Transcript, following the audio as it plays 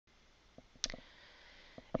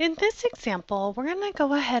In this example, we're going to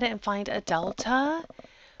go ahead and find a delta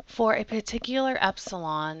for a particular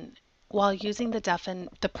epsilon while using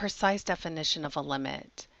the precise definition of a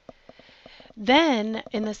limit. Then,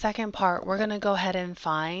 in the second part, we're going to go ahead and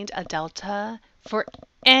find a delta for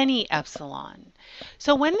any epsilon.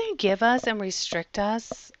 So when they give us and restrict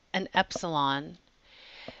us an epsilon,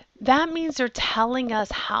 that means they're telling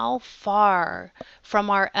us how far from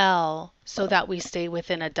our L so that we stay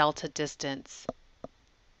within a delta distance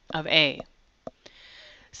of A.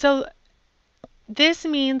 So this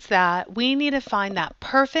means that we need to find that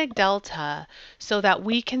perfect delta so that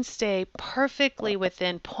we can stay perfectly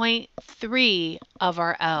within 0.3 of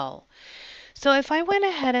our L. So if I went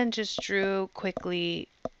ahead and just drew quickly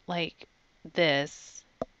like this,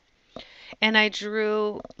 and I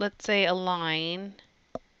drew, let's say, a line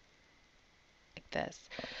like this.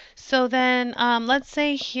 So then let's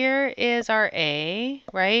say here is our A,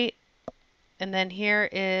 right? And then here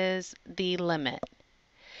is the limit.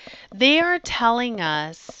 They are telling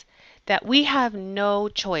us that we have no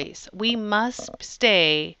choice. We must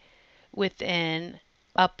stay within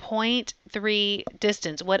a 0.3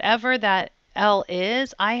 distance. Whatever that L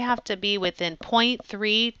is, I have to be within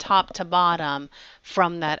 0.3 top to bottom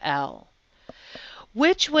from that L,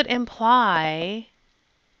 which would imply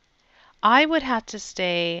I would have to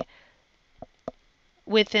stay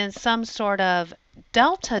within some sort of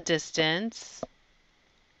delta distance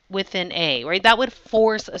within A, right? That would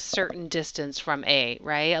force a certain distance from A,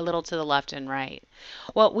 right? A little to the left and right.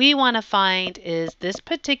 What we want to find is this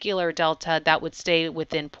particular delta that would stay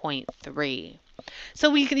within 0.3.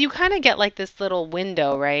 So you kind of get like this little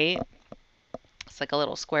window, right? It's like a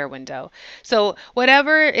little square window. So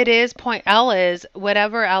whatever it is,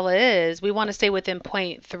 whatever L is, we want to stay within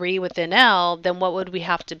 0.3 within L, then what would we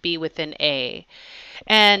have to be within A?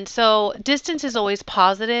 And so distance is always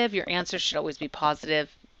positive. Your answer should always be positive.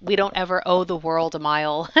 We don't ever owe the world a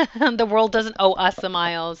mile. The world doesn't owe us a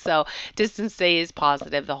mile. So distance stays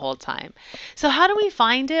positive the whole time. So how do we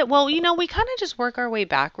find it? Well, we kind of just work our way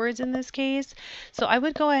backwards in this case. So I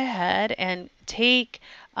would go ahead and take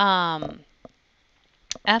f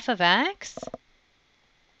of x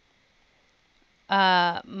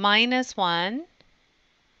minus 1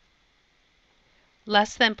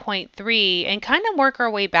 less than 0.3 and kind of work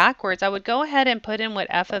our way backwards. I would go ahead and put in what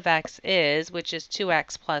f of x is, which is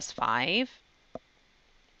 2x plus 5.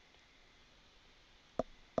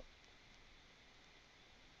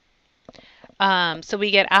 So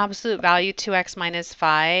we get absolute value 2x minus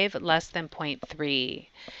 5 less than 0.3.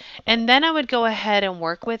 And then I would go ahead and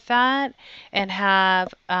work with that and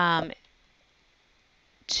have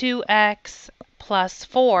 2x plus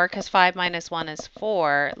 4, because 5 minus 1 is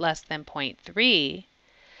 4, less than 0.3.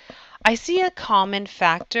 I see a common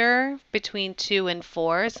factor between 2 and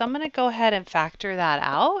 4, so I'm going to go ahead and factor that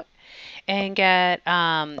out and get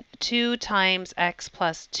 2 times x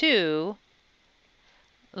plus 2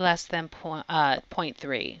 less than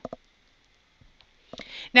 0.3.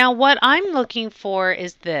 Now what I'm looking for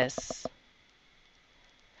is this.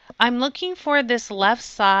 I'm looking for this left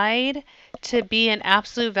side to be an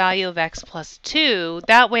absolute value of x plus 2.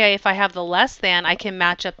 That way, if I have the less than, I can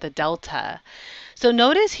match up the delta. So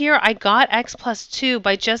notice here I got x plus 2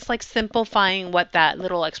 by just like simplifying what that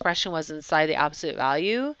little expression was inside the absolute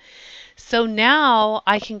value. So now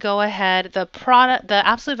I can go ahead, the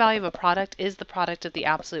absolute value of a product is the product of the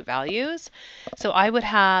absolute values. So I would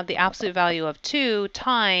have the absolute value of 2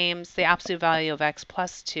 times the absolute value of x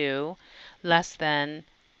plus 2 less than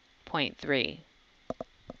 0.3.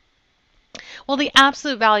 Well, the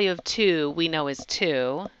absolute value of 2 we know is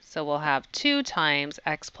 2. So we'll have 2 times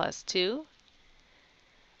x plus 2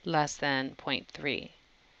 less than 0.3.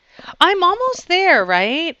 I'm almost there,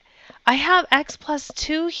 right? I have x plus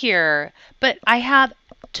 2 here, but I have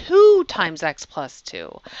 2 times x plus 2.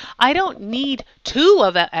 I don't need 2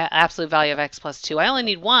 of the absolute value of x plus 2. I only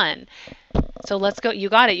need 1. So let's go. You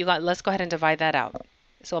got it. Let's go ahead and divide that out.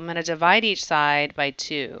 So I'm going to divide each side by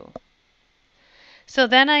 2. So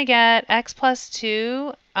then I get x plus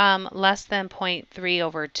 2 less than 0.3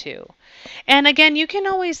 over 2. And again, you can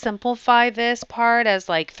always simplify this part as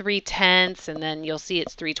like 3/10, and then you'll see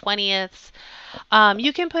it's 3/20.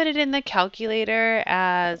 You can put it in the calculator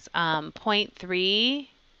as 0.3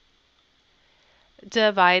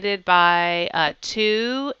 divided by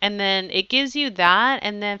 2, and then it gives you that,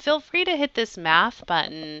 and then feel free to hit this math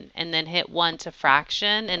button and then hit 1 to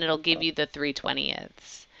fraction, and it'll give you the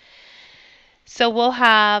 3/20. So we'll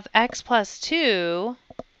have x plus 2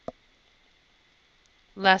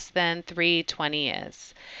 less than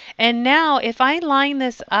 3/20. And now if I line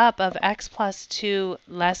this up of x plus 2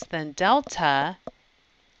 less than delta,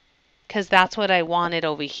 because that's what I wanted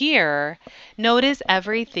over here, notice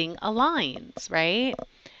everything aligns, right?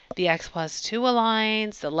 The x plus 2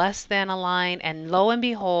 aligns, the less than align, and lo and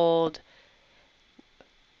behold,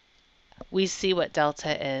 we see what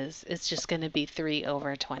delta is. It's just going to be 3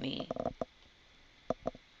 over 20.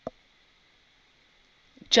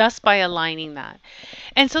 Just by aligning that.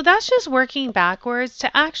 And so that's just working backwards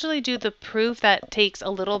to actually do the proof that takes a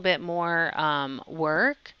little bit more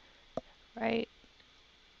work, right?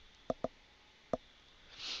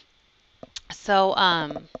 So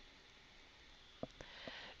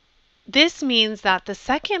this means that the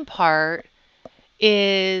second part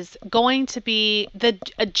is going to be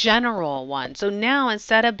a general one. So now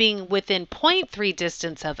instead of being within 0.3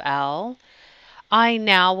 distance of L, I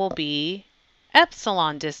now will be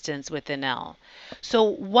epsilon distance within L. So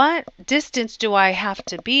what distance do I have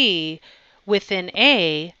to be within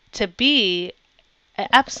A to be an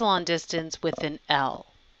epsilon distance within L?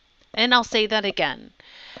 And I'll say that again.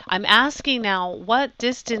 I'm asking now, what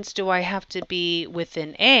distance do I have to be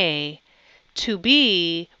within A to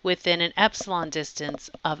be within an epsilon distance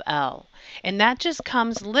of L? And that just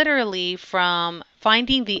comes literally from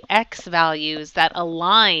finding the x values that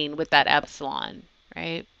align with that epsilon,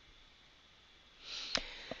 right?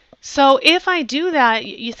 So if I do that,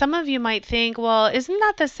 some of you might think, well, isn't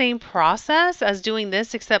that the same process as doing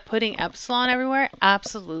this except putting epsilon everywhere?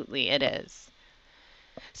 Absolutely, it is.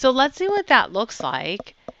 So let's see what that looks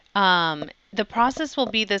like. The process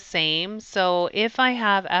will be the same. So if I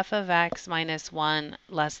have f of x minus 1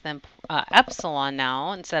 less than epsilon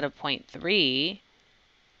now instead of 0.3,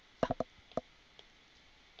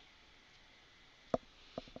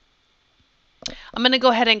 I'm going to go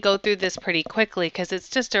ahead and go through this pretty quickly because it's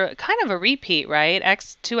just a kind of a repeat, right?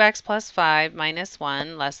 2x plus 5 minus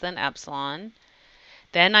 1 less than epsilon.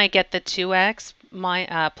 Then I get the 2x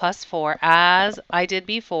plus 4 as I did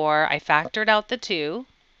before. I factored out the 2.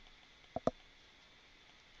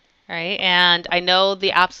 Right? And I know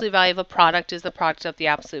the absolute value of a product is the product of the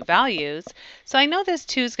absolute values. So I know this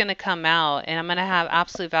 2 is going to come out, and I'm going to have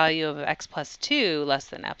absolute value of x plus 2 less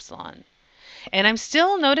than epsilon. And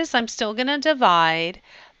notice I'm still going to divide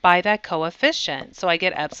by that coefficient. So I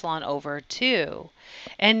get epsilon over 2.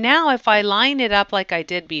 And now if I line it up like I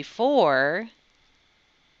did before,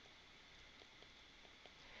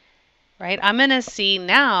 right, I'm going to see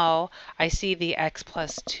now, I see the x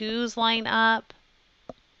plus 2's line up.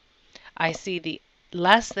 I see the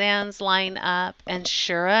less thans line up. And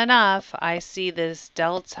sure enough, I see this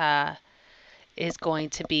delta is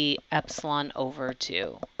going to be epsilon over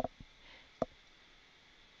 2.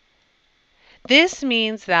 This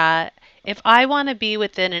means that if I want to be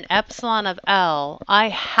within an epsilon of L, I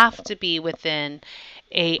have to be within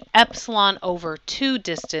a epsilon over 2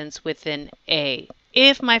 distance within A,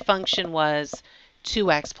 if my function was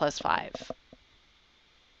 2x plus 5.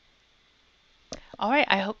 All right,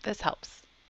 I hope this helps.